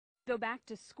go back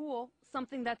to school,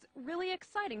 something that's really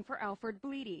exciting for Alfred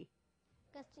Bleedy.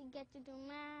 Because you get to do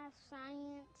math,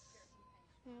 science,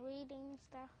 and reading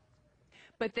stuff.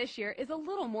 But this year is a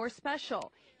little more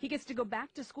special. He gets to go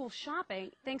back to school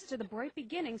shopping thanks to the Bright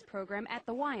Beginnings program at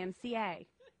the YMCA.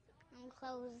 And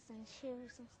clothes and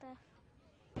shoes and stuff.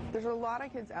 There's a lot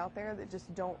of kids out there that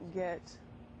just don't get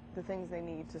the things they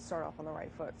need to start off on the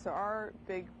right foot. So our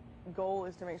big goal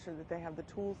is to make sure that they have the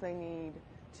tools they need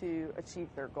to achieve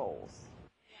their goals.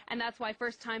 And that's why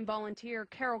first-time volunteer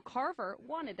Carol Carver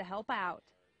wanted to help out.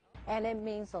 And it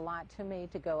means a lot to me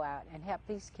to go out and help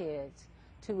these kids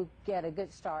to get a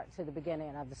good start to the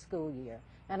beginning of the school year.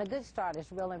 And a good start is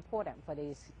real important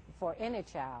for any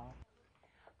child.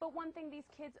 But one thing these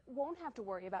kids won't have to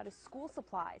worry about is school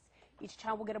supplies. Each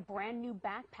child will get a brand new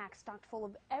backpack stocked full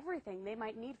of everything they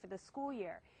might need for the school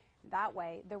year. That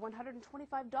way, their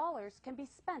 $125 can be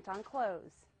spent on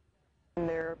clothes. And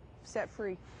they're set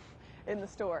free in the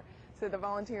store. So the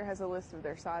volunteer has a list of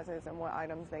their sizes and what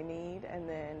items they need, and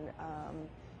then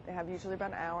they have usually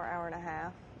about an hour, hour and a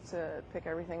half to pick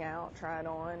everything out, try it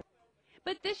on.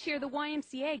 But this year, the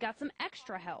YMCA got some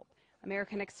extra help.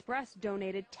 American Express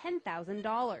donated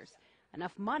 $10,000,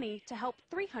 enough money to help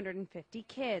 350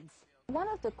 kids. One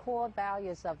of the core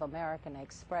values of American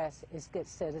Express is good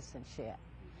citizenship.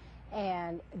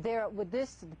 And with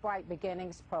this Bright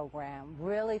Beginnings program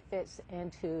really fits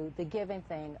into the giving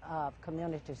thing of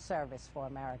community service for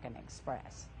American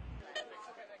Express.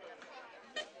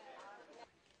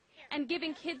 And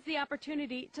giving kids the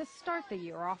opportunity to start the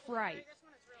year off right.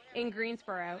 In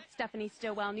Greensboro, Stephanie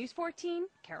Stillwell, News 14,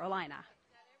 Carolina.